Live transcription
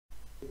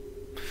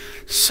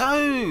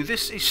So,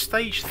 this is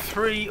stage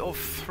 3 of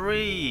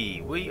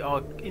 3. We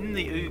are in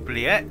the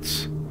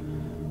Oubliette.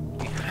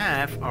 We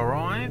have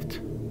arrived.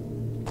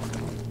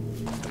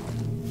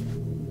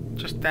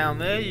 Just down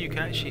there you can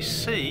actually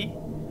see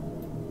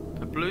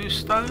the blue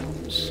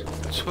stones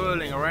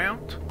twirling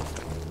around.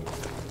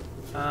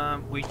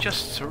 We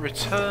just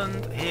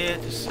returned here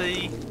to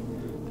see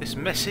this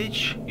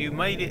message. You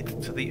made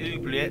it to the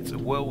Oubliette.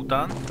 Well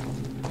done.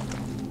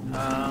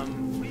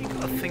 What you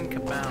got to think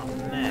about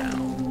now?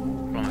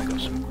 Right, they've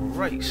got some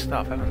great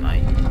stuff, haven't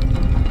they?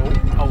 Oh,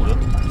 hold on.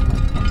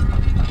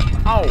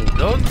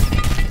 Hold on.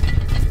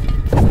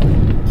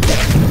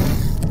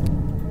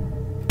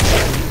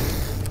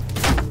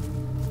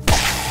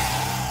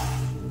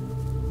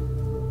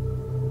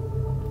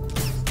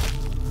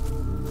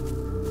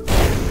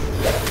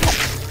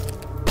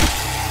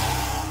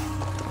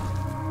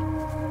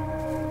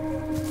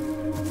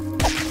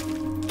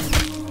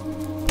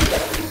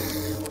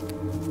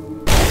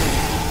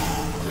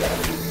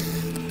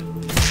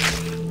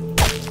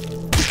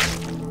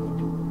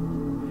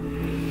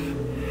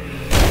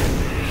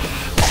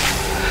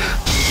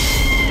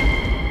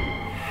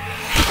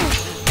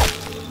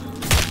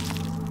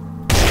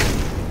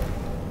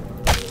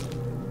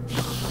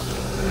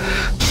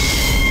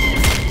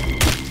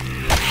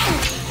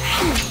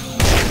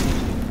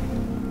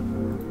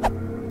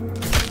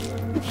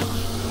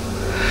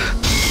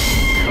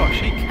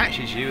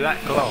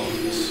 That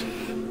glance.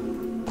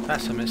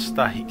 That's a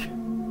mistake.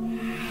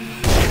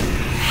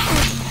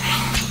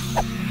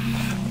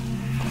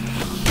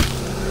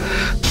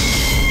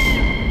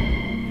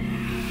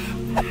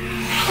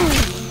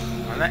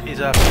 And that is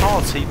a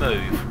party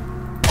move.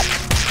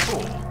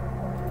 Oh.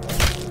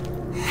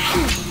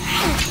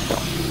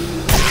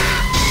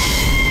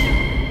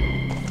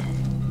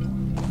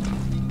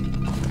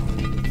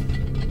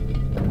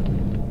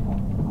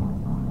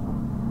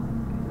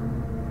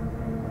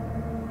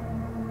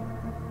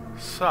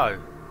 So,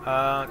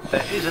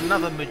 there is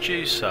another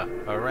Medusa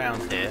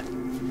around here,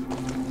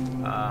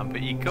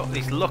 but you've got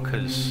these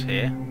lockers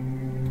here,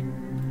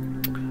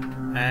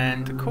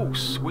 and of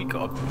course we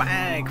got a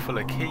bag full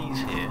of keys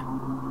here.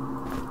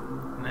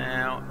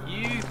 Now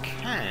you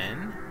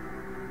can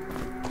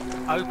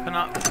open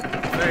up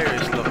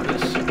various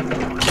lockers.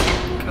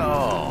 Oh,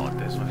 God,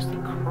 there's most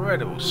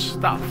incredible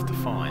stuff to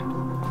find.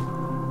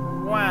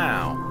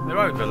 Wow, they're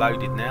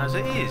overloaded now as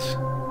it is.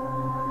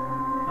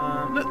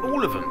 Look,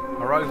 all of them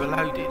are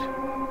overloaded.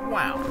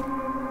 Wow.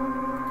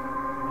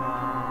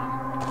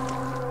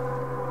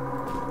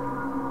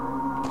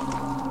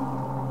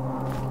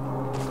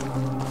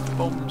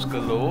 Bombs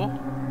galore.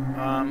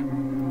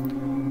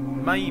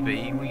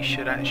 Maybe we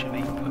should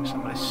actually put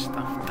some of this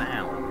stuff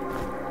down.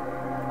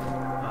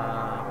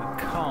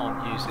 We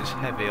can't use this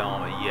heavy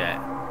armour yet.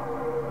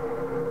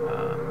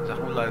 There's a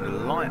whole load of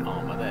light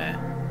armour there.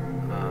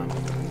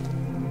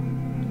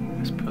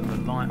 Let's put the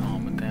light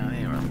armour down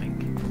here, I think.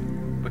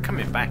 We're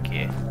coming back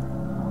here.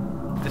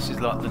 This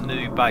is like the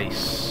new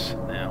base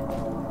now.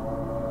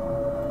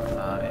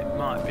 It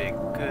might be a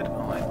good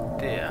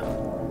idea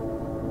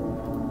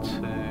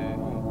to...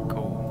 Oh,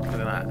 cool. Look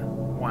at that.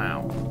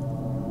 Wow.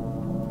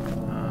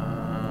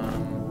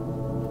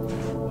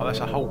 Oh, that's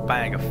a whole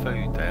bag of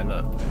food there,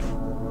 look.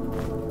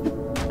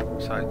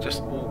 So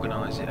just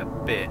organise it a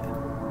bit.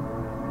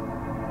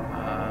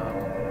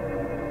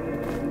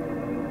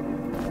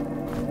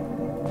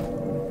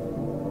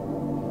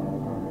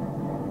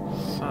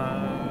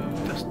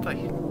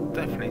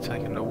 Definitely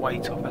taking the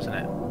weight off, hasn't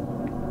it?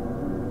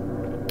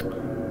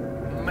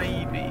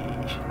 Maybe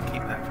you should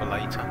keep that for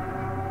later.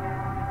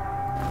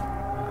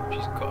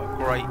 She's got a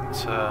great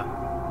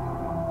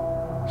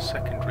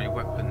secondary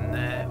weapon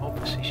there.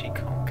 Obviously she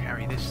can't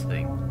carry this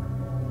thing.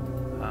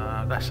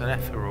 That's an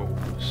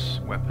Ethereal's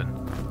weapon.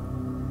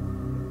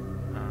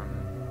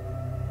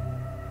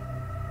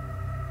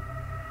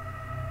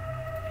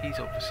 He's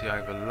obviously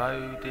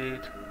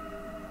overloaded.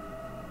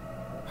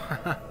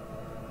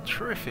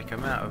 Terrific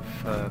amount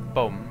of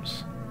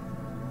bombs.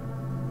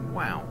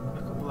 Wow,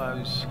 look at all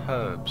those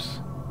herbs.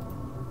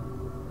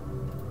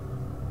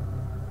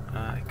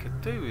 It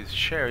could do with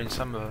sharing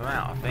some of them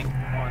out, I think.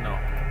 Why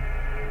not?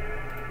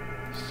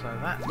 So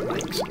that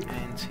makes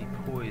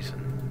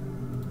anti-poison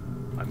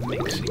by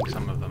mixing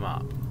some of them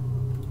up.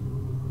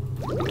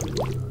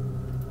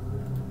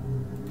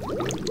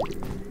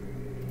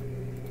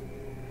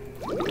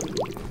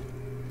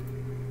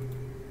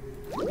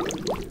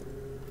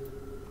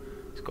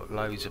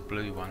 Loads of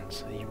blue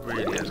ones. He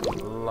really has got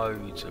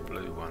loads of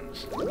blue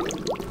ones.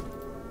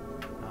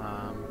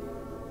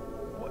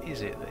 What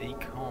is it that he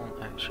can't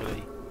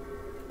actually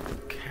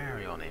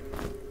carry on him?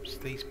 It's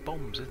these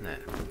bombs, isn't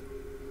it?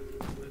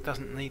 It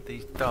doesn't need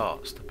these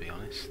darts, to be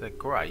honest. They're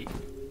great.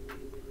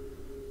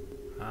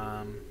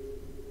 Oh,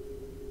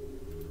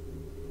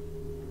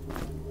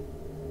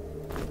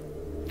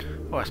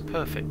 that's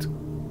perfect.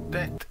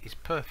 That is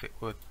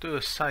perfect. We'll do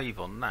a save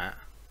on that.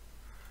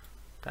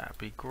 That'd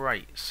be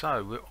great.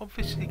 So we're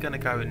obviously going to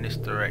go in this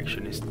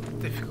direction. It's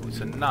difficult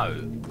to know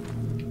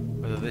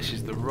whether this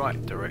is the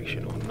right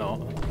direction or not.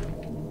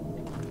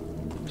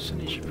 as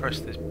soon as you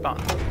press this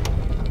button,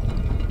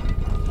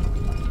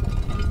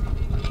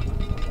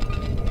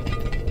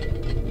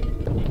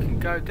 you can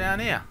go down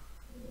here.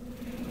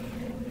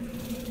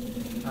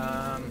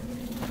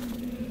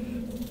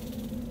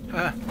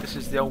 This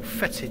is the old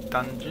fetid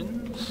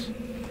dungeons,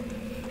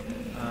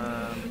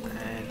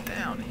 and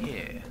down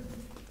here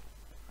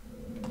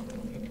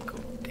you've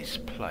got this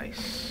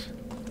place.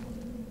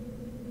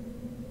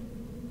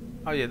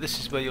 Oh yeah, this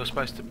is where you're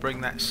supposed to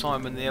bring that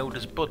Simon the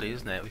Elder's body,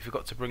 isn't it? We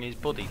forgot to bring his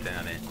body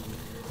down here.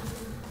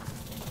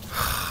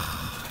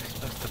 It's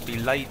supposed to be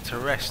laid to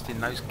rest in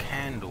those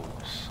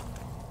candles.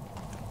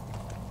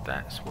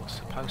 That's what's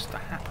supposed to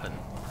happen.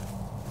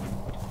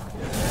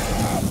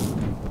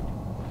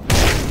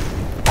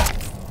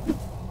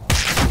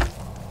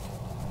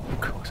 Of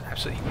course,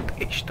 absolutely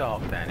pitch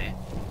dark down here.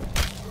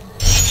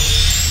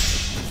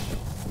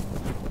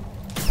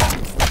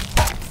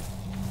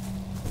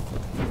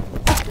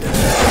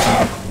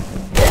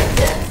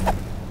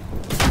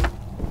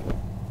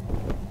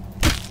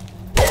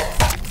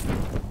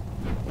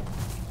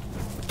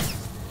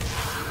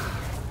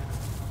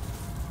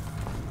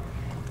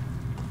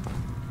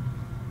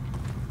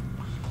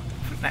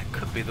 That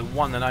could be the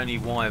one and only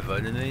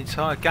wyvern in the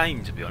entire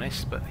game, to be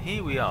honest, but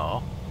here we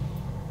are.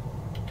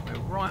 We're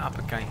right up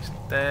against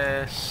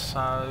there,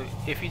 so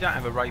if you don't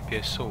have a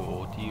rapier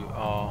sword, you've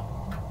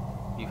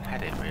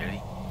had it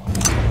really.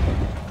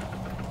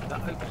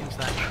 That opens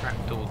that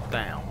trapdoor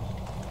down.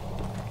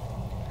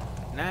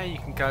 Now you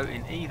can go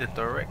in either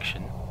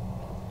direction.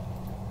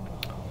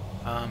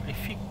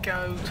 If you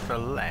go to the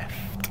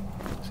left,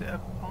 is it a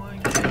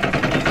vine?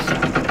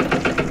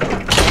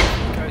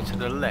 Go to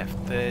the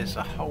left, there's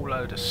a whole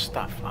load of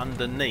stuff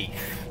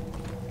underneath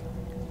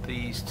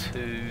these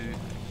two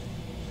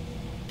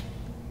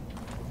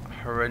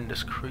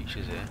horrendous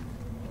creatures here.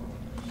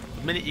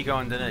 The minute you go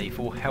underneath,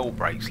 all hell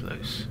breaks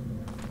loose.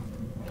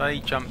 They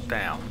jump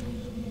down,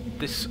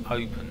 this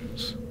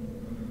opens,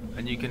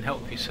 and you can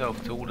help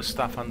yourself to all the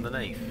stuff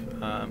underneath.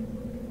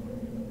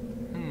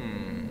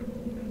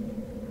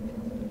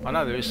 I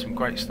know there is some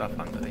great stuff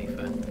underneath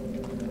there.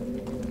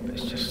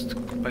 It's just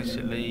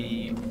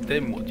basically,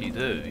 then what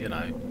do? You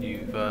know,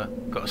 you've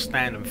got to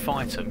stand and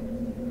fight them.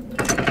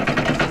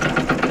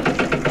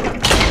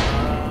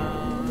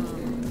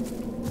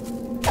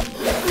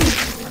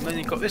 And then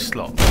you've got this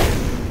lot. So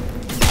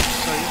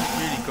you haven't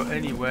really got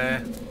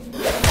anywhere.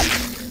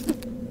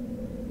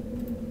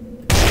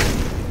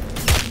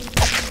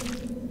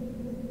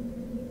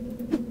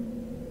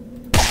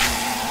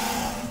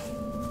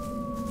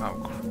 Oh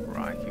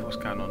crikey, what's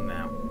going on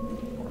now?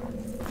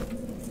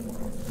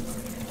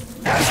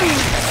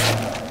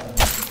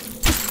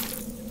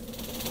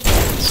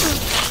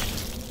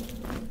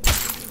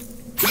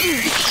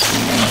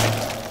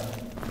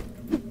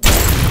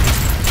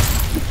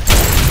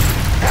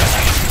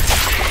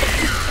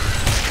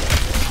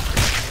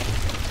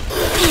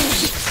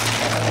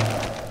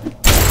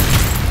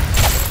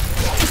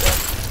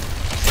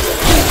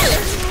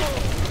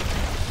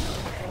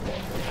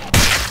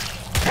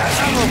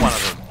 One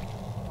of them.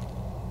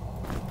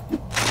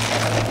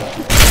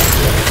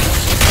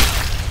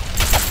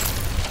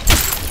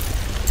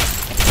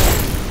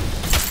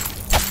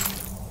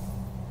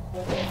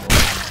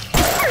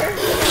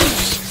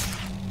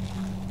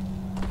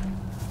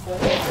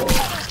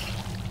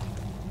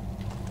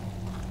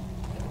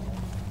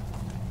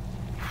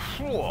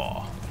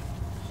 Whoa.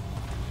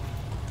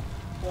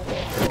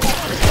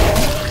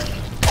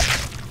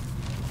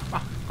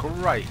 Ah,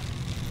 great.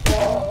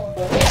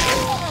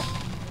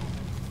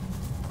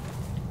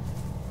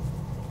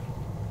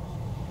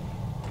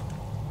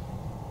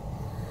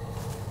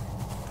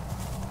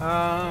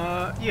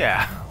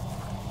 Yeah.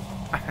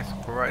 That's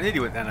great. I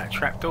nearly went down that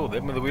trapdoor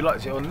then, whether we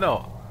liked it or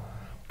not.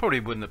 Probably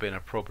wouldn't have been a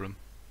problem.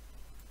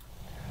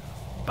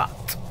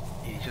 But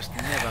you just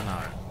never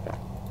know.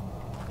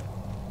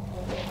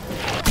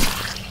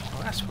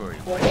 Oh, that's where he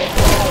went.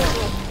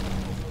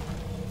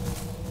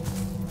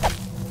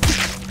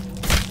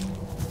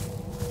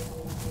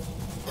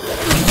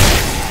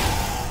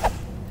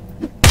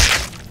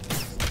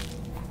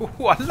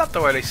 Ooh, I love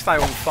the way they stay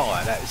on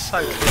fire. That is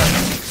so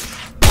clever.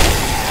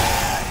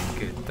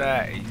 Good.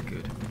 That is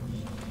good.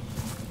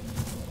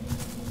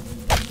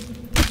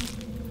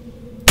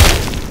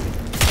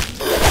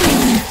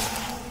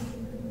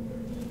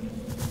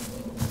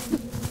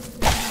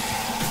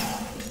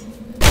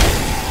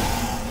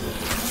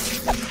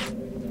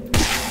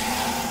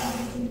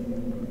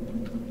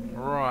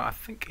 Right, I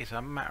think it's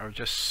a matter of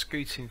just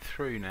scooting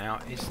through now.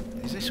 Is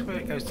this where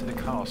it goes to the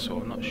castle?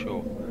 I'm not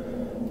sure.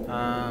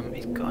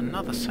 He's got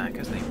another sack,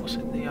 hasn't he? What's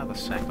in the other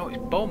sack? Oh, it's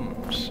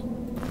bombs.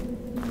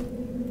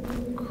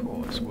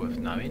 It's worth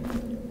knowing.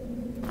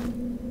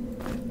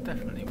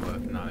 Definitely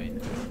worth knowing.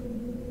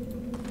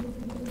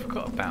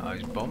 Forgot about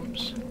those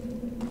bombs.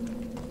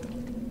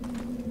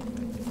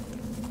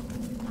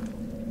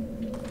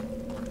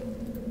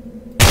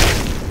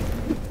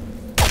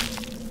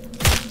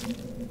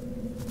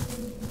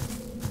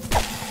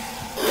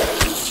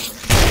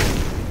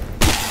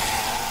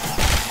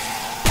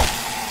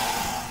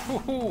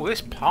 Ooh,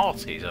 this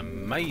party is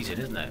amazing,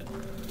 isn't it?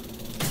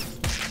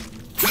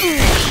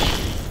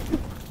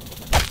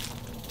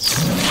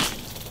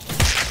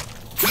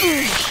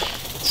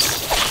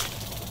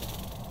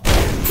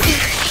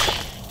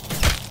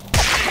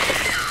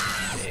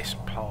 This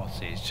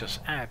party is just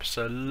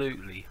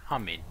absolutely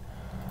humming.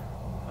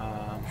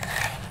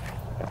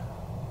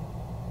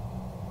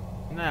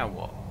 Now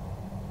what?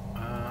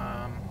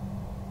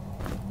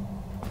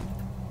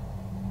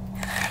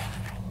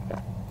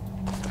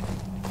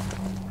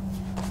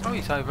 Oh,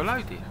 he's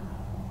overloaded.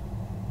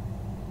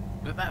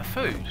 With that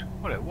food?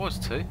 Well, it was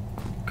too.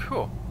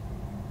 Cool.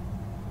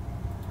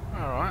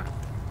 Alright.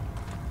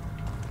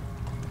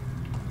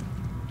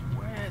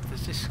 Where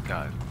does this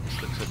go?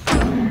 This looks a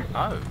bit...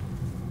 Oh.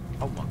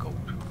 Oh my god.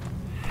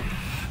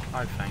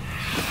 Oh, thanks.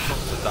 Not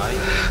today.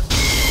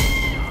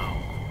 Oh,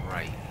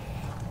 great.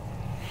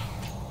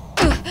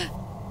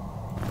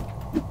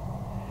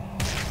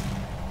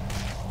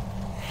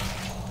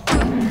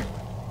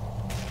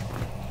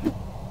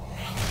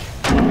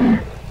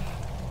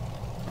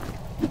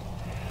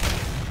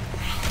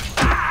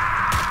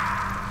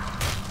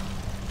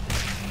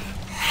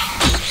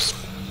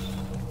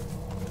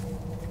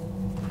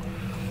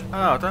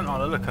 Oh, I don't like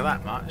the look of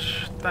that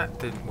much. That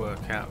didn't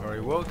work out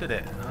very well, did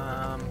it?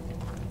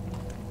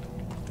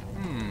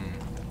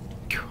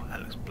 God, that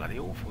looks bloody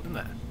awful, doesn't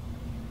it?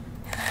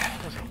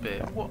 Does a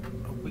bit. What?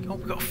 We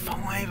got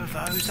 5 of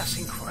those. That's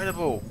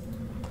incredible.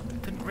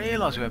 Didn't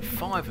realise we had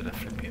 5 of the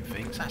flipping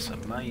things. That's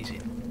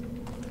amazing.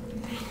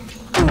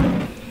 Get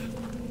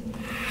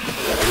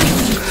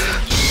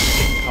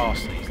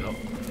past these lot.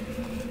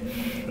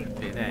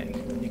 Flipping heck.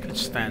 You could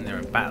stand there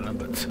and battle them,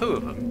 but 2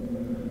 of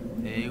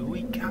them. Here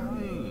we go.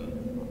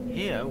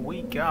 Here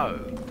we go.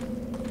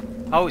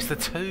 Oh, it's the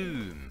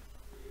tomb.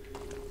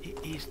 It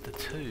is the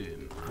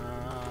tomb.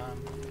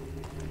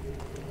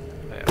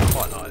 Yeah, I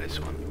quite like this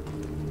one.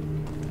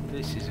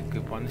 This is a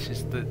good one. This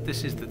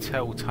is the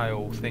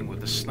telltale thing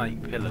with the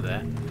snake pillar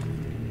there.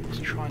 Let's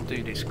try and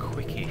do this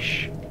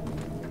quickish.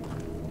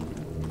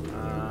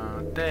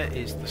 There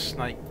is the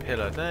snake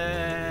pillar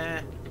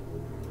there.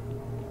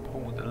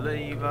 Pull the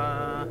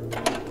lever.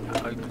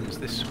 That opens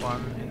this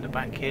one in the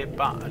back here,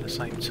 but at the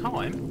same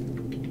time,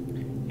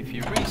 if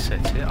you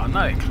reset it, I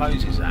know it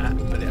closes that,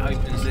 but it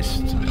opens this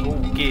to all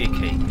gear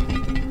key.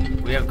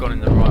 We have gone in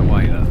the right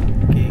way, look.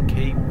 Gear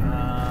key.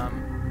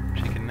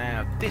 So you can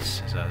now have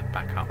this as a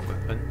backup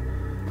weapon.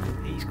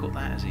 He's got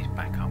that as his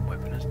backup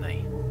weapon, hasn't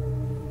he?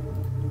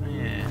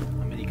 Yeah,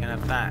 I mean you can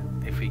have that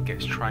if he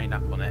gets trained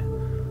up on it.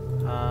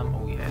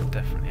 Oh yeah,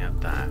 definitely have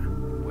that,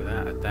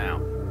 without a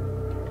doubt.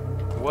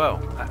 Well,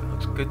 that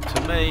looks good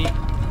to me.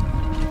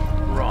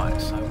 Right,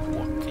 so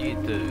what do you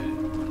do?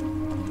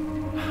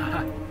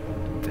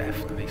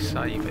 Definitely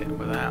save it,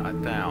 without a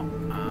doubt.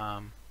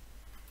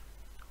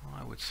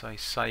 I would say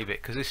save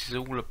it, because this is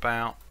all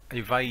about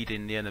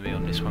evading the enemy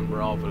on this one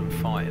rather than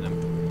fighting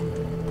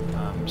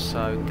them.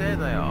 So there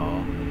they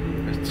are.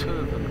 There's 2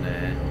 of them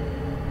there.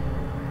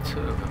 2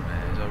 of them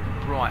there. There's a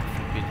right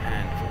flipping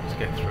handful to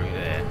get through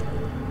there.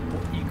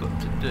 What you've got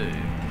to do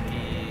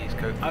is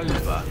go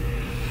over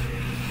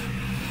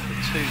the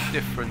 2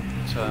 different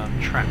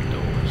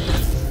trapdoors.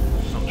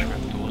 Not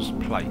trapdoors,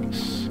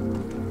 plates.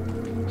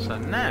 So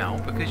now,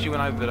 because you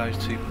went over those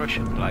 2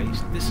 pressure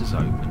plates, this is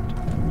opened.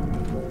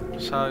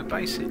 So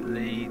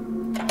basically,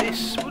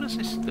 this, what does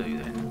this do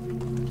then?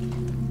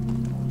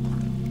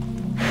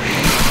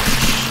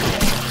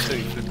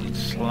 Too flipping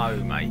slow,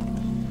 mate.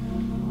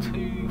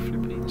 Too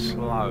flipping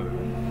slow.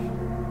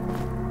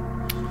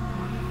 I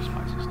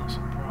suppose it's not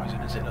surprising,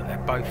 is it? Look, they're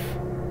both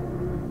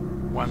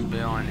one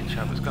behind each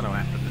other. It's going to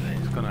happen, isn't it?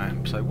 It's going to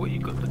happen. So what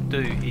you've got to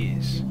do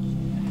is,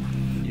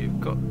 you've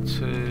got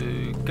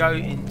to go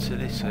into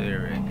this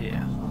area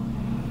here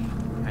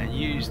and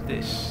use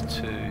this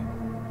to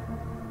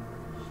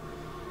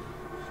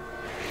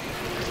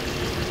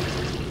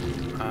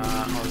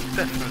I'll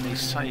definitely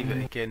save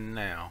it again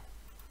now.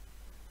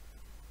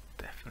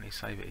 Definitely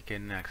save it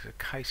again now, because it's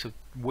a case of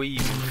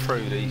weaving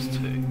through these 2.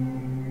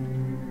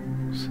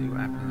 See what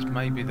happens.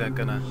 Maybe they're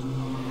gonna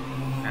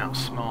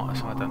outsmart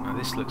us. I don't know.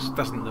 This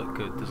doesn't look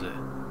good, does it?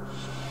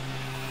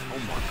 Oh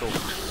my god,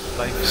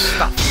 they've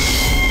stuffed us.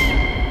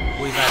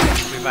 We've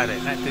had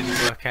it. That didn't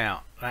work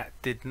out. That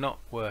did not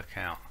work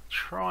out.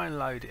 Try and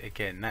load it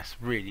again. That's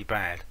really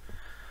bad.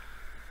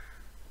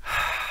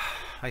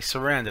 They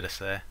surrounded us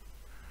there.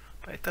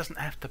 But it doesn't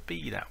have to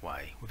be that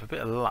way. With a bit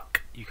of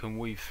luck, you can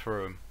weave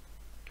through them.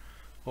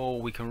 Or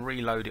we can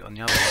reload it on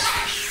the other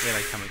one. Here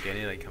they come again,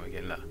 here they come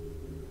again, look.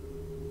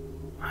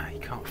 Ah, you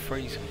can't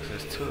freeze them because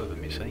there's 2 of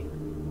them, you see.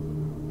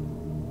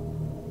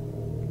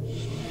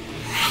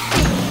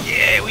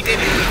 Yeah, we did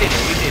it.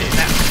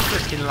 That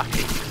was freaking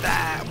lucky.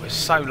 That was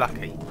so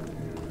lucky. A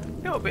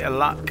little bit of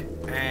luck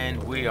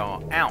and we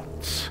are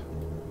out.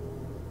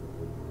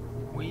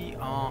 We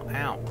are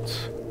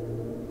out.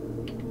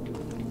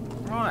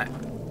 Right,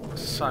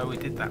 so we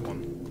did that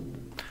one.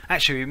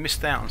 Actually, we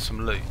missed out on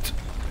some loot,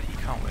 but you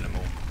can't win them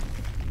all.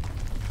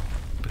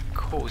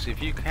 Because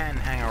if you can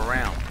hang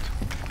around,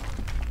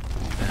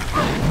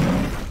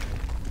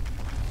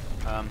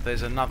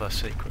 There's another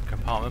secret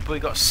compartment, but we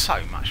got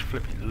so much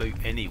flipping loot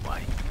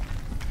anyway,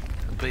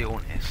 to be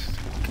honest.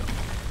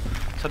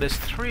 So there's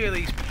 3 of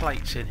these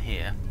plates in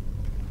here.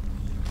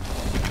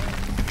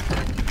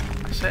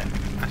 That's it.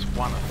 That's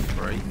 1 of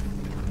 3.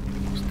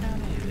 What's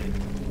down here then?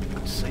 I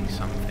can see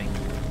something.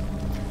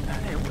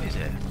 Down here, what is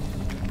it?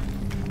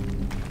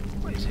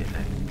 What is it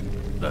then?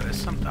 Look,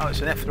 there's some. Oh,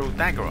 it's an ethereal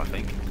dagger, I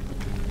think.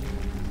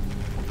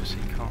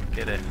 Obviously, can't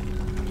get it.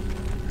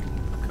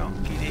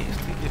 Can't get it. It's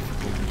too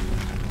difficult.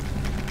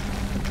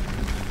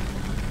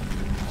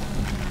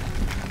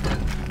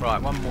 Right,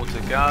 1 more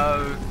to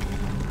go.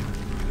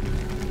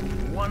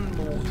 1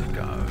 more to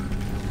go.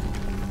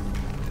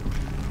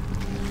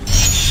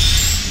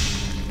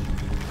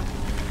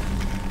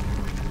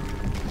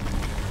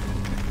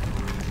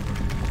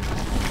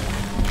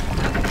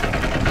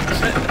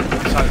 That's it.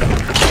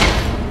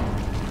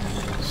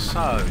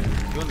 So, if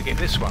you want to get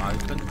this one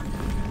open, you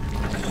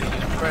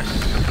just press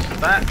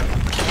that.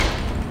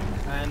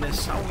 And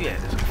there's, oh yeah,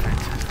 there's a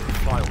fantastic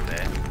file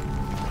there.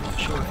 I'm not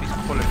sure if he's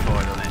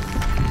qualified on it.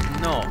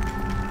 Not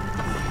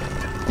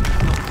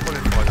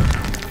qualified on it,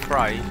 I'm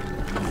afraid.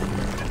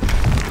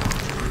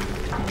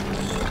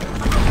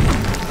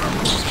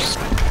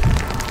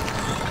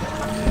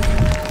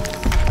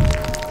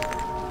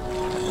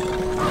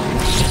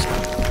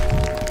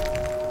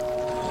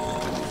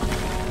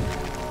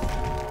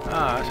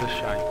 Ah, that's a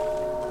shame.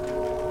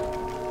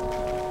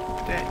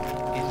 That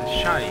is a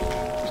shame.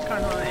 What's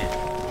going on there?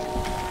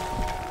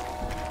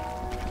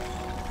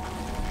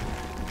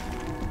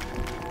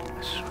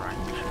 That's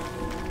strange.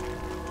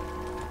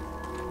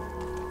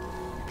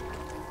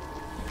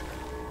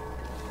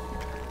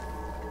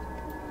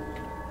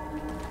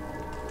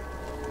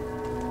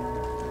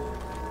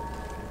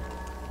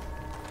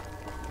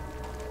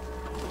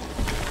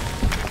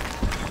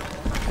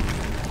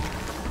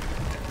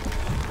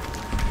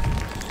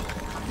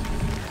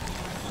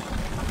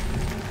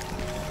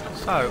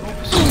 So,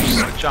 obviously we've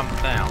got to jump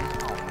down.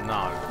 Oh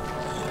no.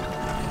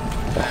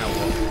 Now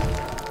what?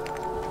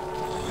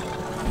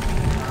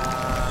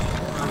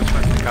 Where are we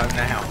supposed to go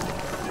now?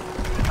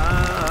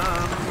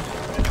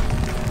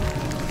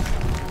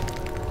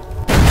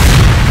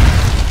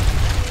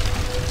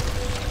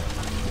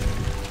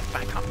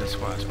 Back up this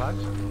way, I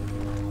suppose.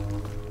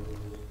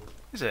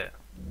 Is it?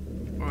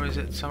 Or is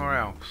it somewhere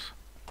else?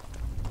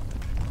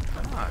 I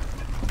don't know.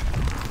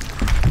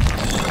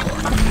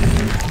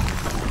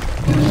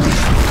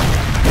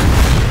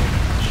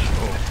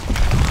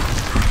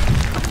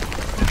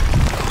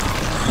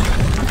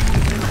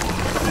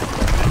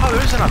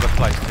 There is another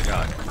place to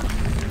go.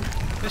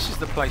 This is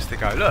the place to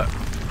go. Look.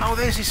 Oh,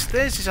 there's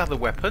his other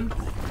weapon.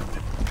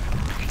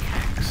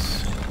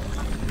 Pickaxe.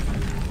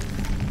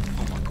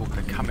 Oh my god,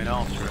 they're coming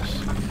after us.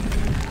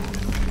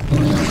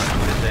 What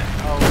is it?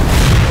 Oh,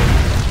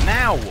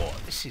 now what?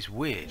 This is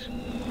weird.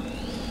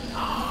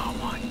 Oh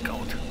my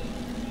god.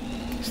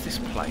 It's this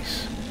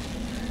place.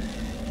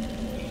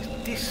 It's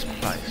this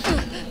place.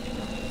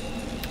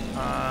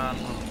 Oh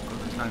god,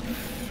 there's no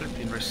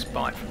flipping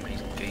respite from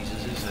these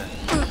geezers, is there?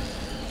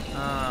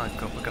 Oh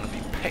god, we're going to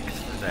be picked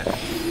to death.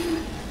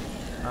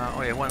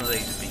 Oh yeah, one of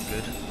these would be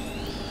good.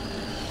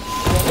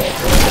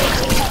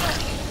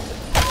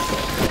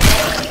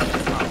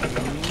 Oh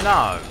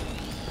no!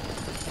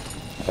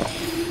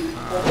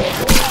 Oh,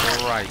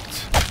 great.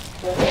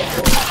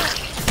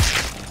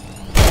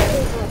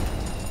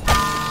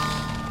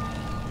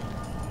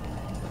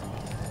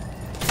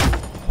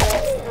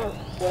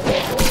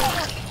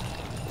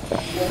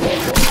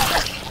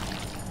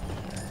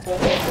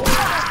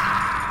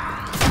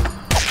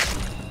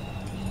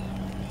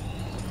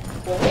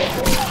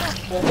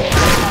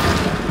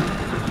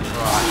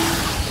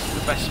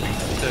 The best thing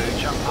to do,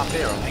 jump up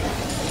here, I think.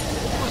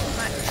 Wasn't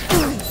that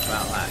terrible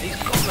about that? He's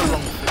got the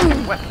wrong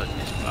flipping weapon,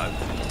 this bloke.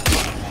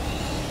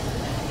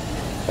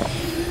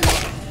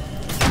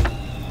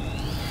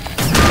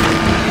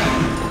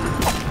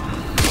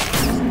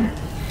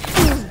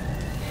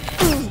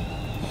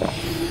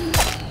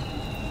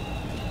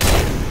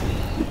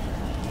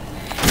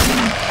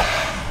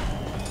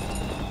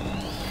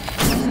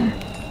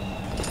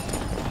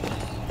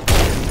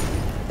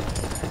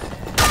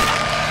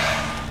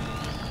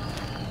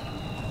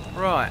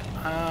 Right,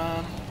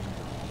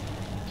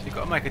 so you've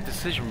got to make a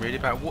decision really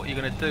about what you're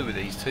going to do with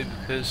these two,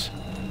 because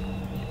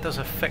it does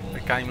affect the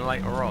game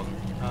later on.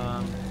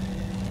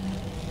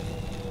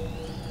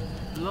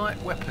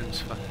 Light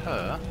weapons for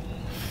her.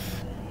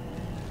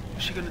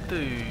 What's she going to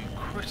do?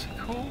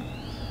 Critical?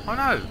 Oh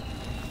no!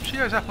 She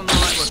goes up on the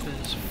light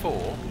weapons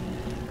 4.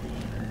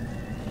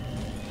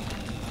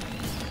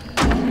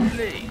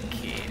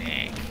 Blinking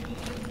heck.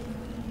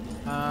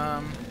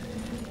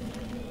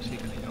 What's he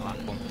going to go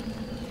up on?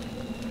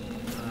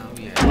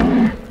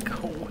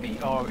 We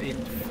are in.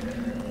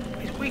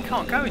 We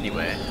can't go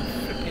anywhere.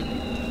 Flipping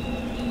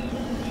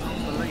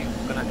unbelievable.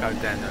 We're going to go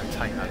down there and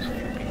take those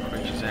flipping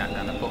creatures out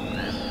down the bottom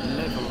now.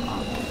 Level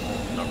up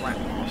on the rat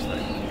master.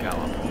 You can go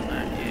up on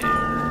that. Yeah.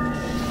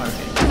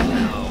 Totally.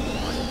 Oh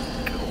my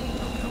god.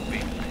 I'm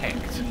being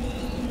pecked.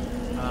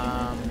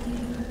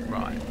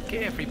 Right.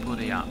 Get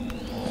everybody up.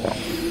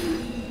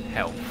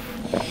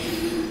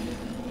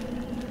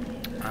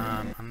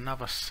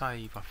 Another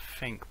save. I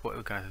think what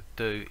we're going to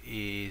do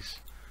is,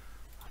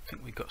 I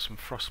think we've got some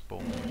frost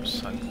bombs,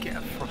 so get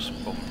a frost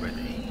bomb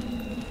ready.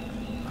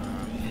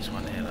 Here's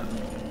one here. Look.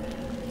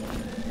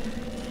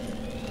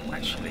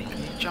 Actually,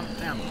 can you jump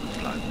down on the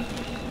bloke?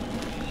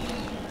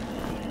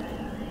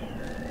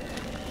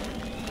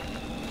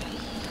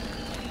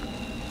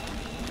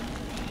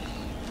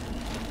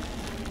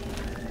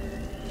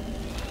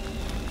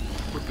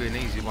 Would be an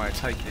easy way of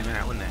taking him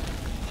out, wouldn't it?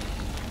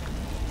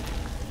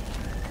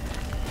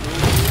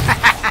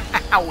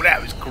 Oh,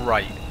 that was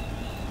great.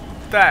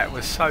 That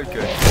was so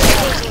good.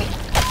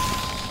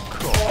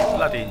 Cool.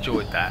 Bloody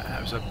enjoyed that.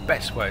 That was the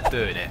best way of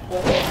doing it.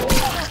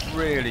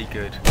 Really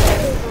good.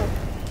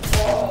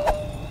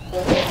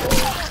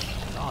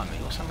 Blimey,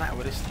 what's the matter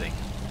with this thing?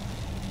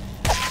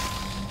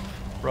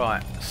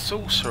 Right,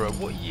 Sorcerer,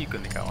 what are you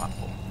going to go up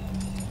on?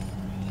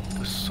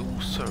 The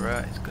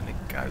Sorcerer is going to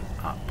go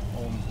up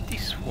on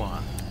this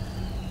one.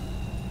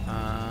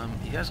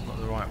 He hasn't got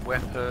the right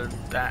weapon.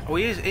 That, oh,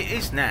 he is. It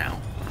is now.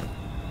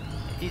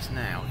 It is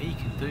now. He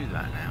can do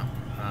that now.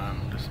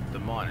 Just the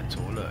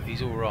Minotaur. Look,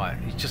 he's all right.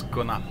 He's just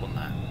gone up on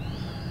that.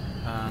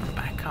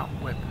 Backup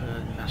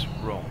weapon. That's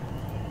wrong.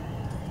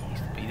 It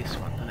needs to be this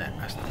one, doesn't it?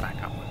 That's the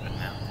backup weapon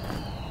now.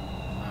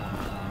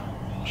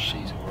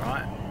 She's all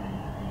right.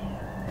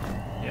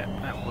 Yep,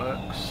 that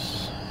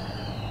works.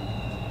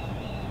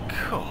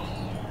 Cool.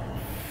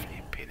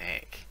 Flipping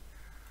heck.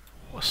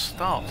 What a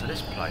start to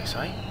this place,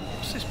 eh?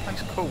 What's this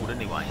place called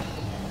anyway?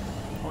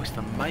 Oh, it's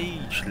the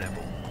mage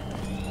level.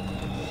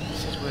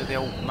 This is where the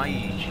old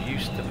mage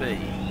used to be.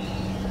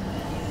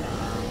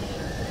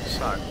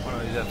 So, one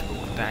of these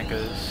ethical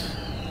daggers.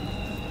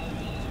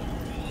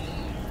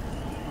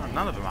 Oh,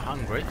 none of them are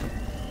hungry.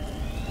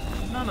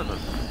 None of them.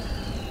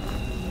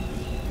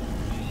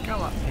 Go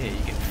up here,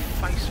 you get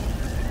faced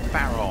with a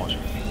barrage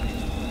of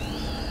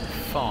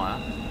fire.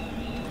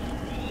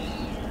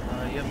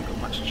 You haven't got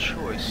much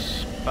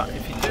choice, but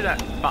if you do that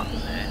button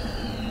there,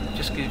 it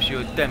just gives you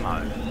a demo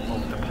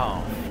of the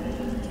path.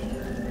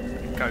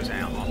 It goes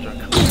out after a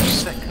couple of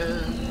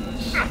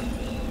seconds.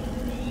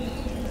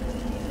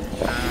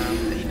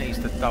 He needs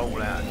to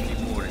dole out a few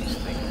more of these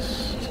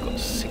things. He's got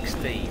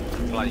 16 to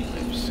play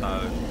with,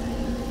 so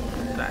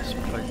that's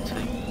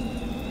plenty.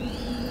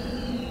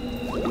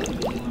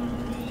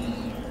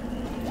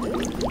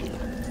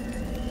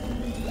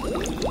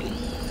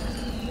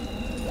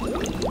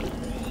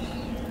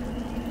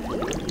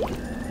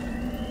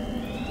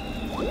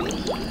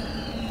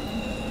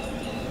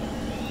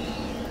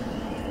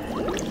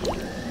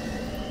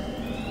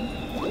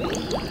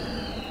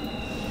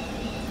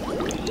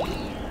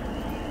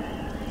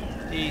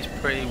 He's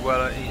pretty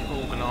well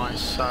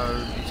organised, so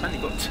he's only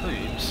got 2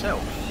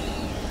 himself.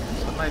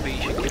 So maybe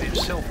he should give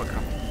himself a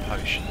couple of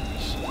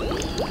potions.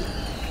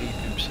 Keep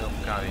himself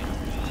going.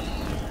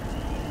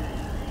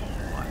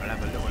 Right, we'll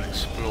have a little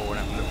explore and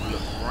have a little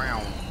look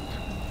around.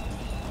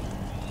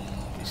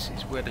 This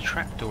is where the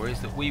trapdoor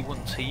is that we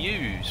want to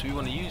use. We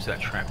want to use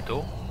that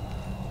trapdoor.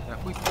 So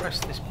if we press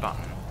this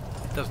button,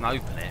 it doesn't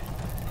open it.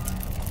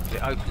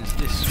 It opens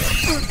this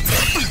one.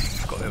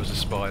 Forgot there was a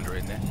spider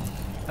in there.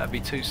 That'd be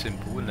too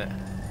simple, wouldn't it?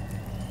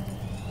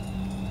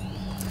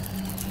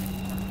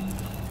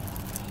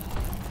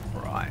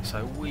 Right,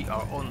 so we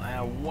are on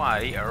our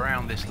way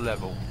around this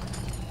level.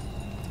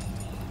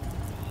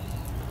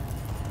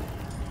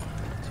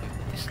 So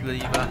this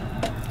lever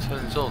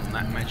turns on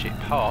that magic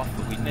path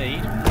that we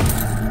need.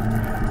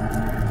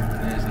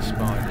 And there's the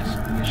spiders,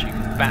 which you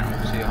can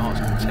battle to your heart's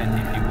content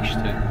if you wish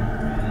to.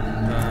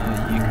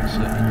 You can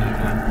certainly do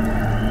that.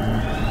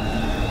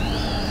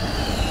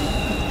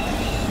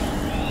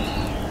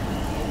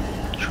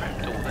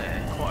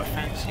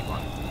 Fancy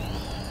one.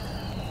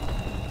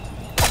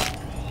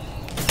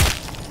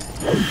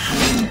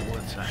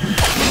 What's that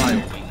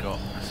file we got?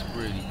 That's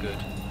really good.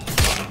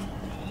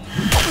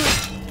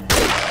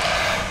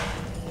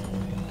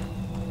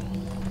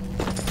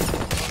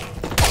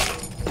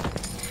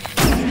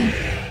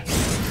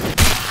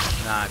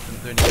 Nah, it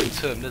doesn't do anything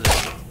to him, does it?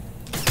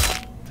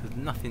 There's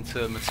nothing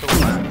to him at all,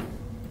 man.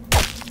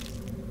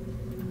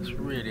 It's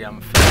really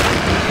unfair.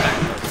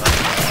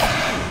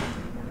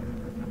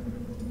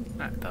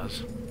 That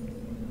does.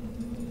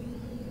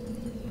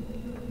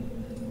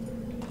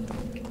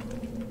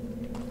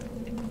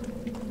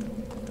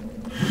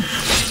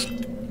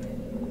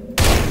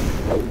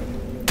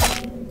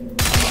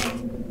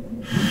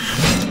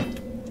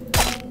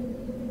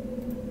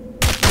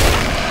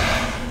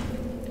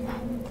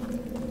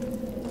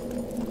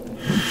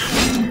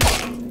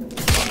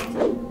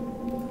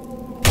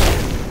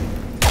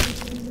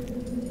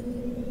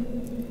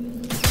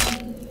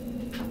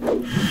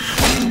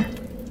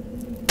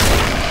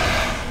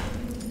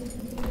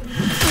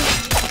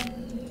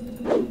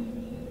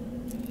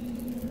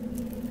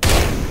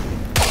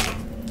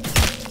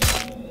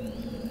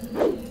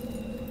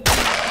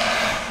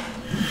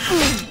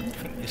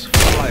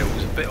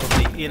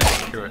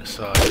 Inaccurate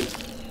side.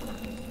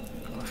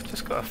 I've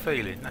just got a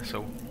feeling, that's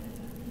all.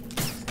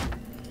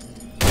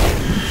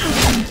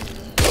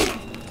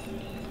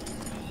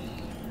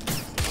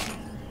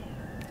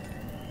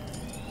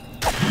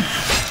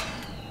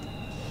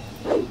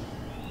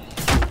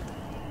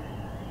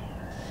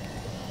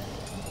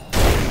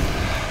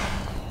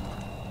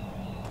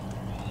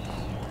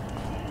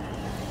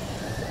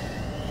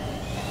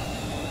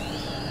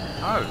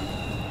 Oh.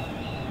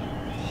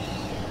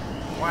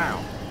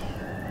 Wow.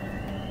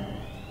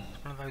 It's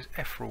one of those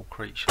ethereal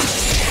creatures. We've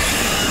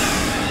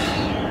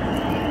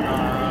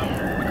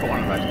got one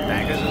of those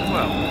daggers as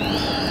well.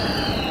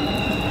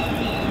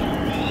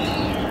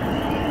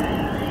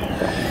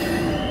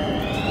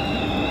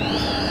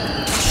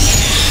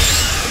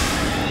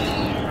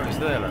 Oh, he's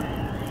there, look.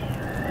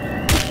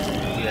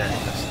 Yeah,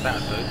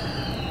 that'll do.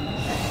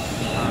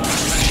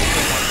 Let's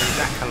got one of these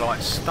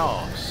acolyte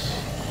staffs.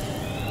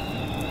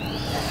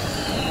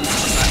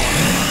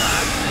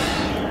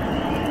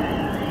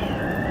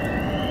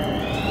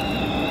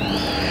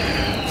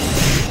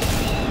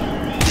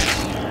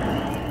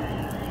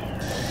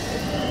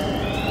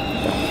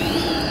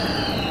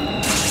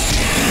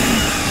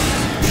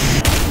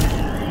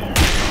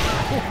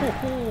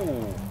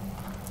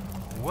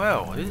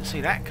 Well, I didn't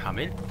see that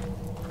coming.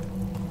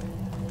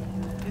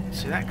 Didn't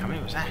see that coming.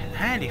 It was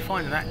handy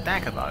finding that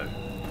dagger though.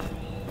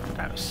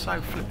 That was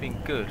so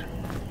flipping good.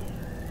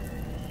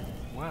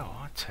 Well,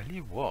 I tell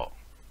you what,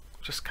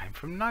 just came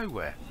from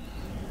nowhere.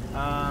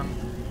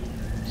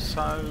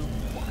 So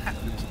what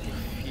happens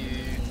if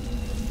you?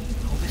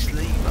 Oh, this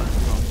lever.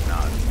 Oh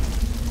no.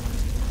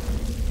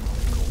 Oh,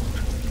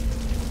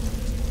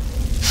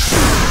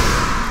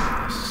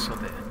 God.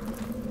 Sod it.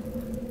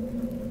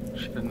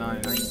 Should have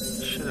known, eh?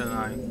 Should have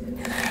known.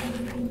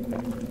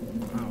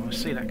 Oh, we'll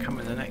see that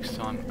coming the next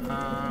time.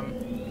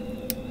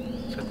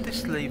 So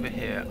this lever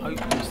here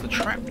opens the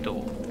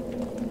trapdoor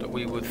that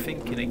we were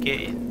thinking of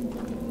getting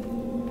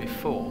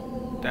before.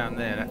 Down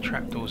there, that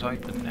trapdoor's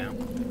open now.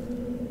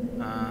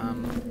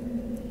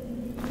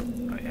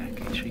 Oh yeah,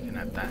 she can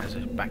have that as a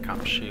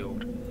backup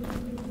shield.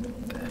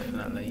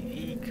 Definitely.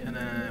 He can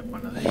have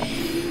one of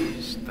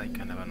these. They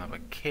can have another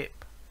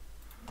kip.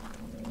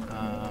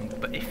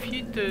 But if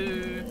you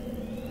do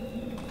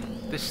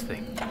this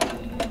thing,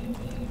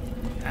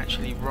 it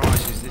actually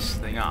rises this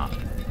thing up.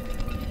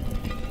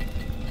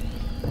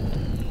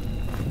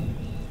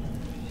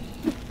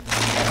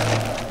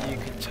 You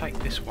can take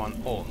this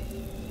one on.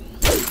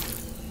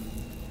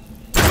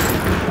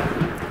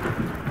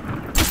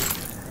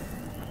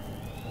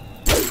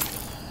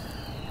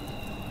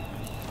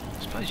 I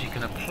suppose you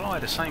can apply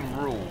the same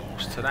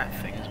rules to that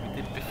thing as we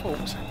did before.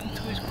 What's happened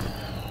to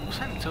what's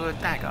happened to her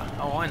dagger?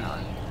 Oh, I know.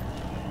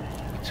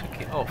 We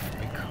took it off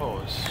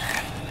because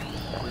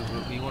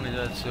we wanted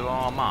her to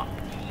arm up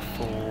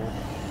for...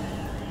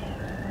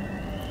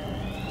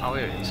 Oh,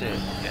 here it is, here.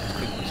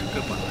 Yeah, it's a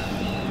good one.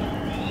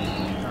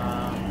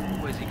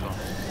 Where's he gone?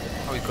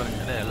 Oh, he's gone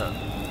into there, look.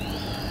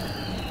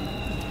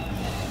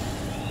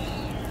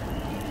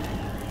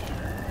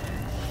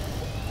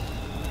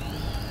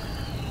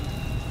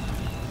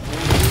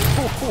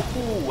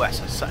 Ooh, that's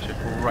such a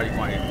great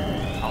way.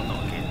 Oh,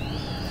 not again.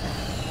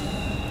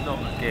 Not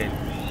again.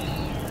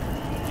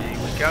 Here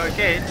we go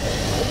again.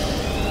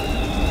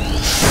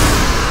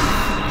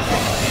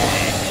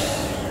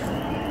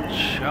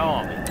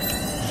 Charming.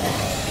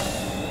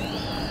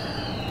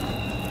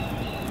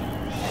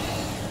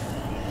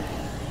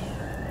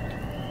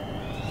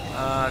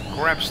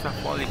 Grab stuff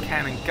while you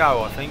can and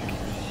go, I think.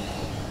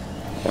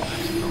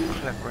 That's not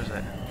clever, is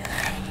it?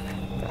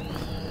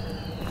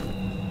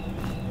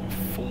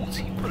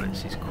 40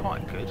 bullets is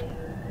quite good.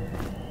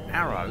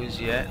 Arrows,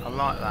 yeah, I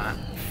like that.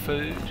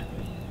 Food.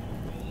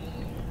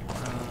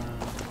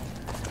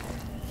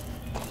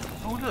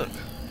 Oh look,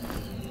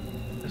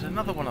 there's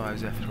another one of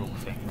those ethereal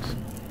things.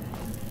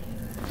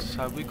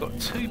 So we've got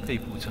 2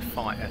 people to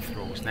fight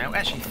ethereals now.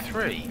 Actually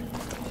 3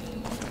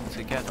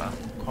 together.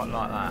 Quite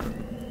like that.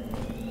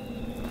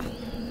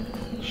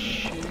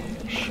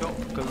 Shoe shop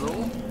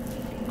galore.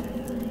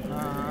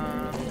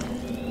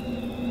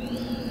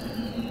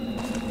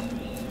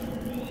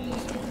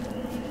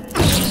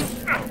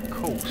 Of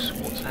course,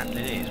 what's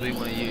happening is we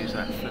want to use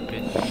that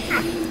flipping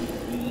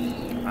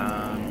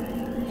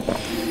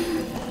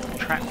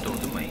trapdoor,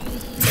 don't we?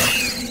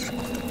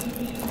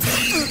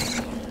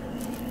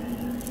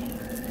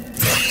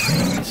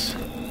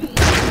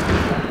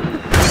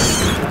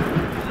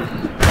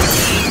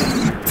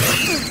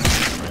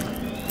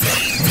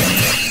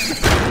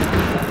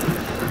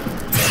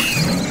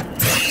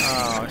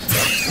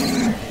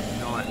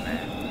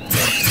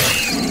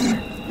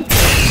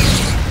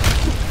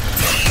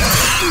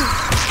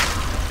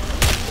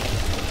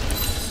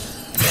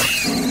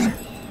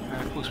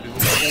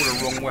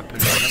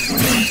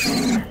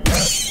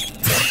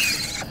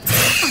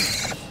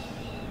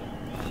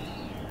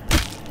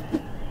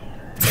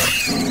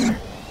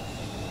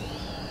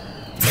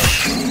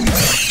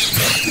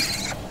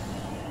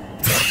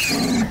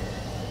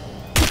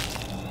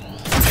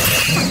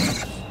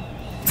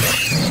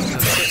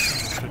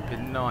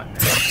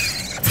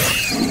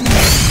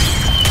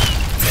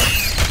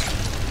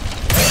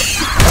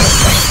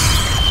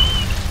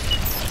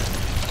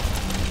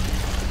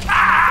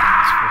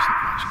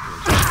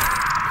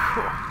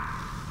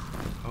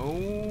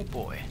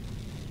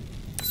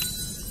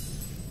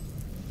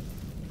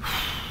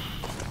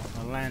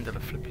 Of the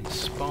flipping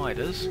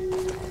spiders.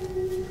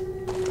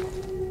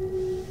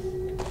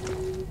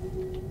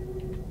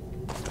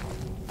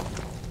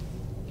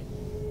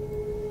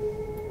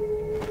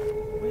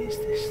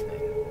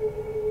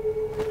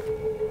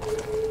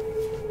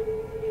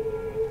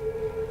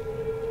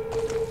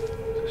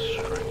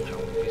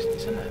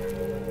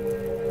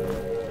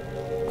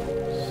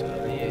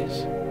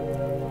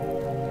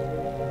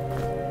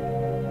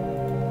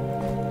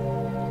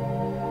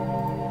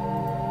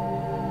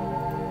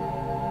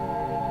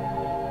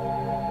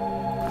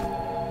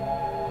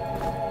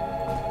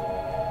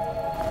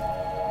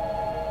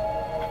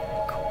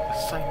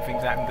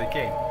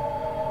 again.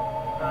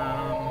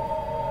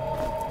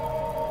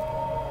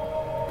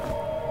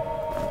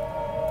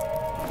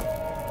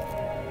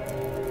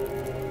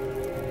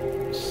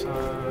 So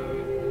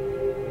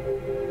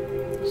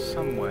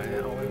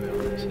somewhere, oh wait a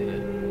minute, let's see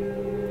it.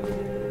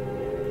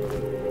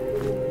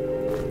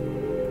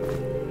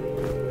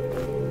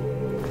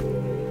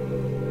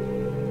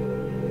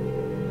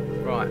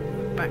 Right,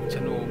 back to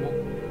normal.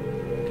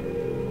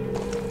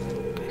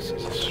 This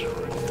is a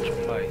strange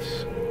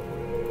place.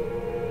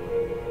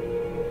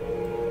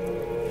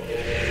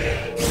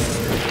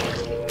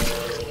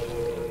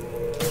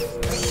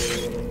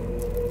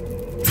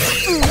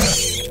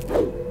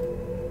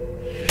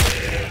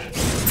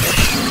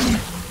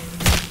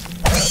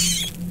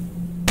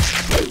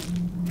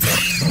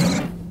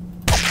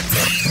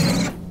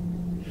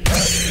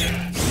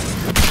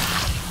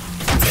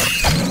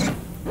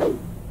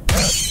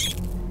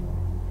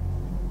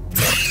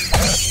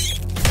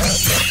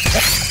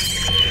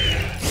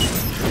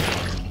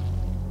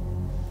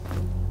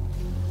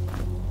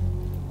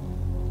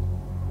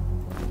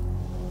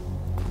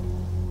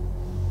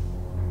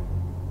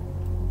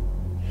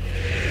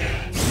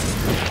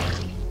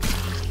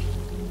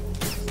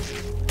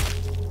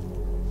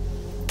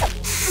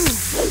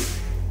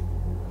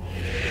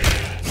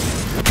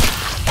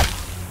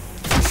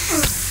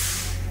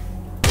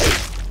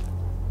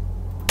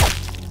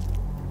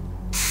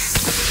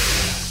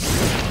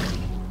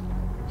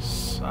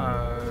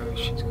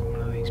 She's got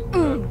one of these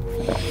purple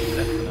things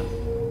left in her.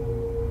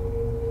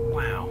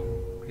 Wow,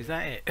 is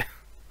that it?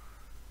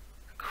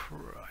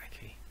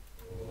 Crikey.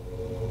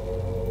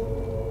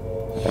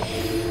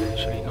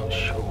 Actually not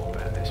sure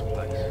about this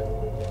place.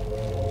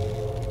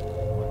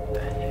 What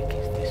the heck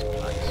is this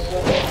place?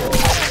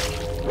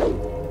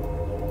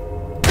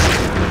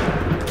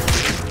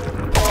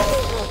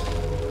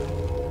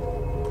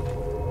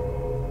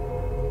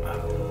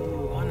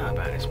 Oh, I know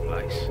about this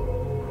place.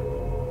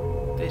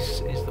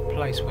 This is the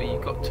place where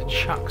you've got to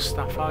chuck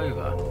stuff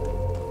over.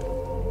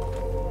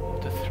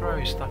 To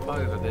throw stuff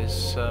over.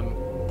 There's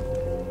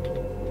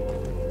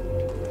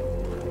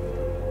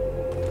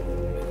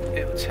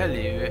it'll tell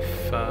you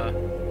if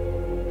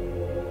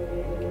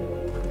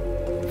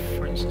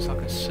for instance I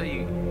can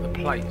see the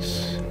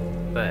plates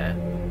there.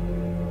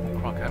 Oh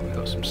crikey, we've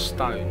got some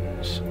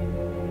stones.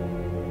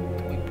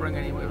 Did we bring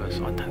any with us?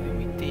 I don't think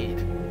we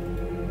did.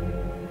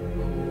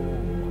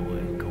 Oh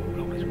god,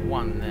 look, there's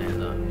one there,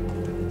 look.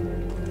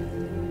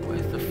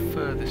 Where's the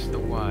furthest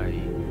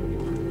away?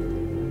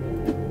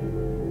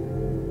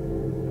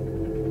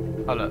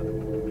 Oh look,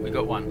 we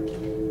got one.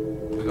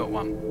 We got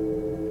one.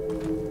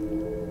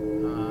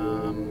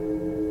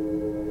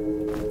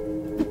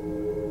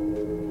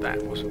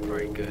 That wasn't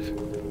very good.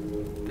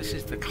 This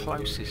is the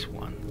closest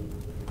one.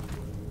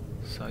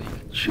 So you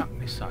can chuck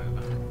this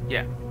over.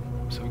 Yeah,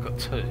 so we've got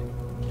two.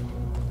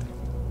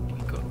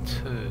 We've got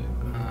two.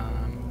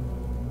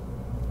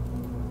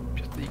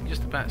 You can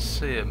just about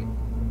see them.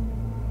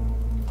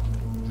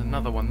 There's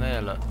another one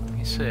there, look. Can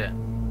you see it?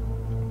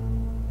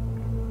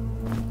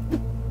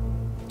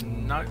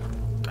 No,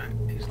 that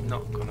is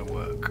not going to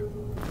work.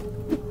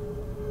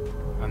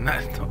 And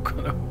that's not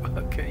going to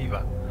work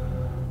either.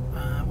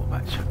 What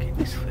about chucking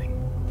this thing?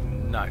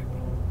 No.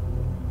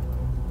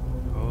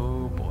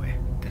 Oh boy,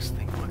 this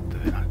thing might do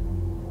it.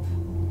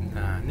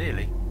 Nah,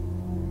 nearly.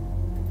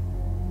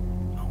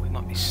 Oh, we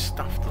might be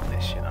stuffed on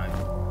this, you know.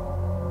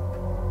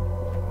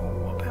 Oh,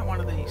 what about one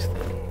of these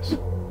things?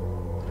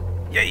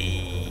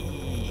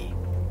 Yay!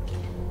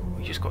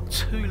 We just got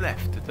two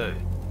left to do.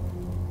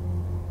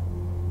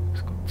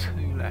 Just got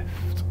two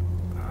left.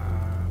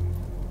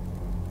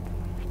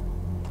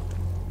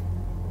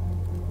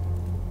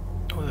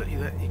 Oh,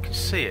 you can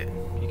see it.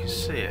 You can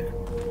see it.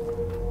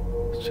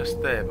 It's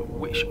just there. But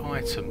which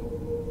item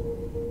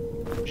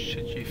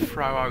should you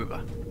throw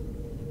over?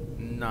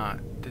 No,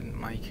 it didn't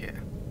make it.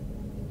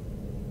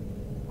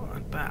 What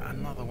about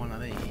another one of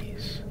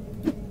these?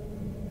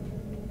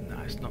 No,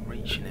 it's not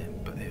reaching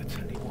it. But it'll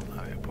tell you what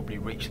though. It'll probably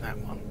reach that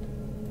one.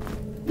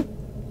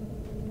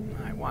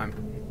 No, it won't.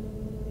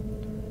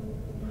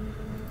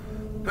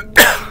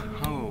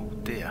 Oh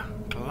dear.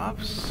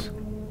 Gloves.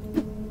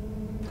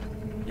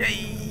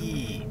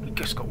 Yay! We've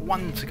just got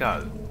one to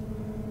go.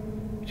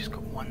 We've just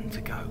got one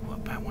to go. What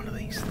about one of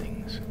these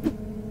things?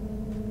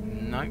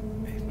 Nope,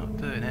 it's not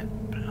doing it.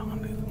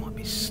 Blimey, we might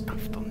be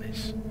stuffed on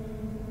this.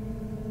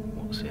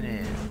 What's in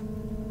here?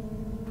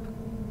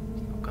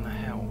 It's not going to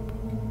help.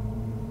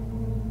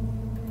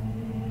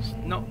 It's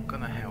not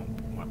going to help.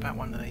 What about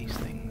one of these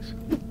things?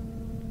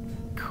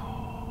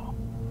 God.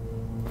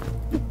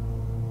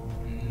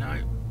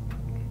 Nope.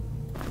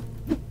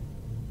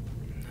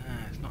 No,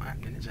 it's not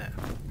happening, is it?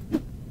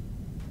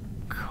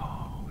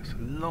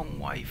 Long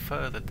way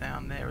further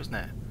down there, isn't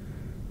it?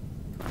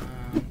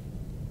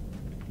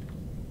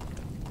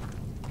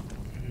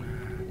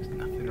 There's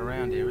nothing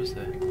around here, is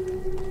there?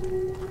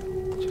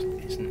 There just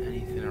isn't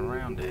anything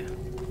around here.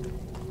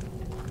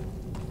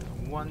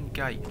 One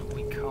gate that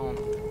we can't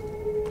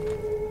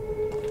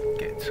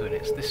get to, and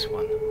it's this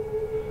one.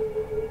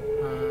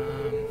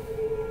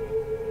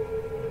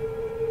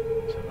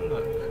 Let's have a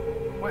look.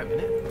 Wait a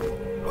minute.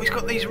 Oh, he's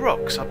got these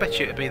rocks. I bet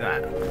you it'd be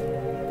that.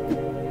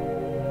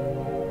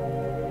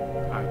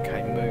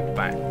 Okay, move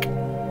back.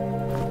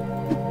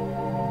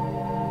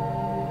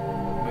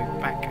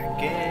 Move back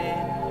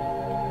again.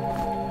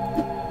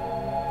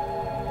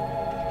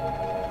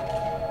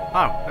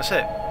 Oh, that's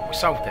it. We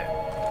solved it.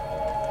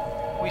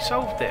 We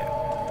solved it.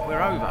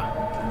 We're over.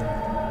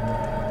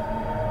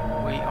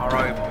 We are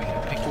over. We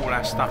can pick all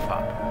our stuff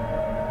up.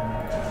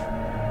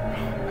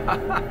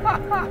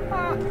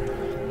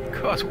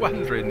 I was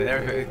wondering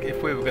there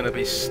if we were going to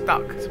be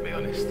stuck, to be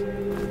honest.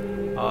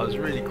 I was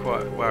really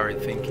quite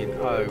worried, thinking,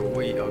 oh,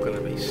 we are going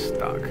to be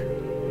stuck.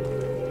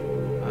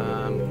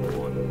 Oh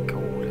my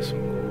god, there's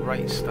some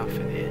great stuff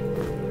in here.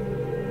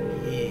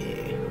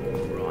 Yeah.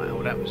 Right,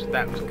 well that was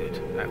good.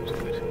 That was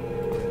good.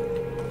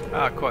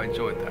 I quite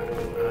enjoyed that.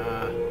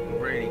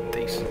 Really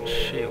decent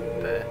shield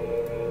there.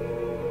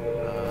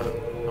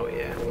 Oh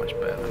yeah, much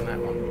better than that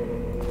one.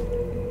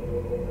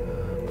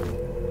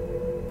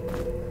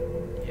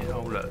 Yeah,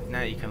 oh look,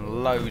 now you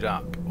can load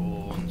up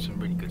on some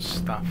really good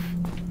stuff.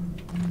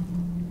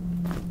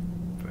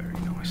 Very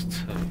nice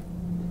too.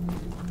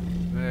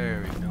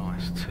 Very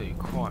nice too,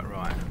 quite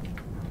right.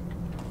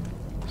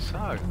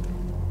 So,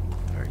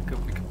 very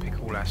good, we can pick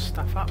all our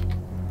stuff up.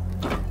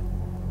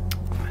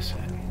 That's it.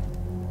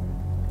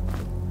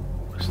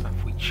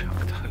 Stuff we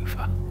chucked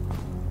over.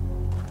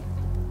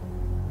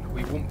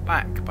 We want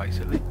back,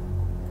 basically.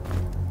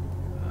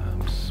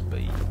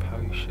 Speed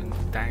potion,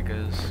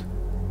 daggers.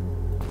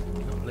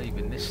 We're not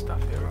leaving this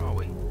stuff here, are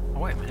we? Oh,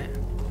 wait a minute.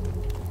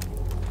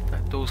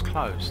 That door's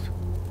closed.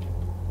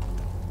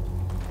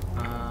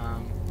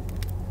 Well,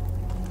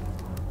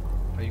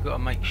 you've got to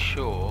make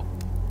sure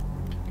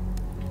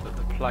that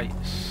the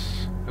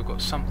plates have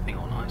got something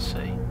on, I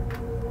see.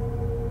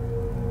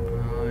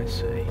 I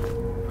see.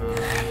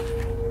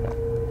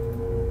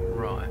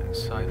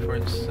 So, for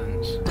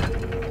instance,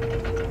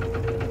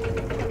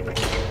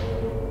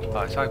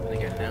 oh, it's open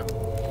again now.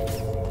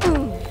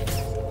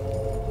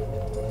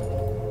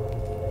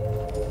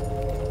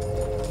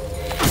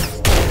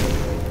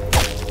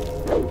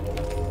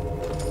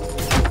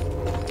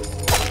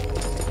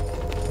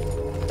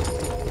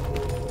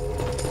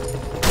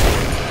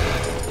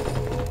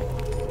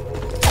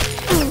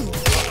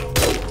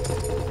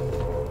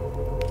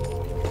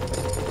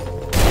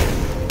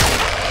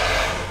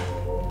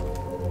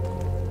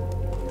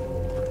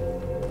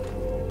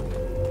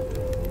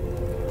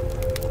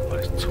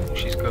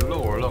 Torches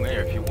galore along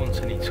here. If you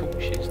want any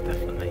torches,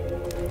 definitely.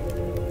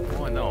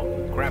 Why not?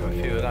 Grab a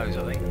few of those,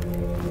 I think.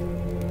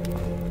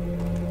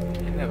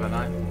 You never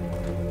know.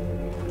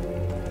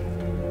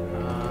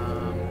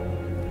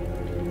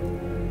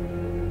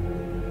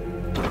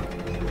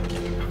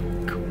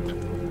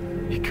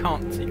 God.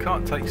 You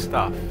can't take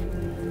stuff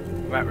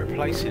without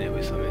replacing it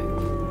with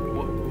something.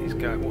 What is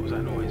going? What was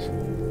that noise?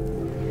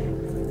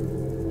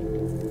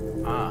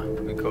 Ah, I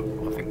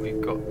think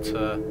we've got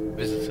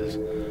visitors.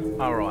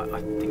 Alright,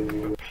 I think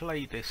we'll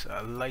play this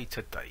at a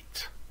later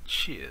date.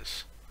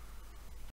 Cheers.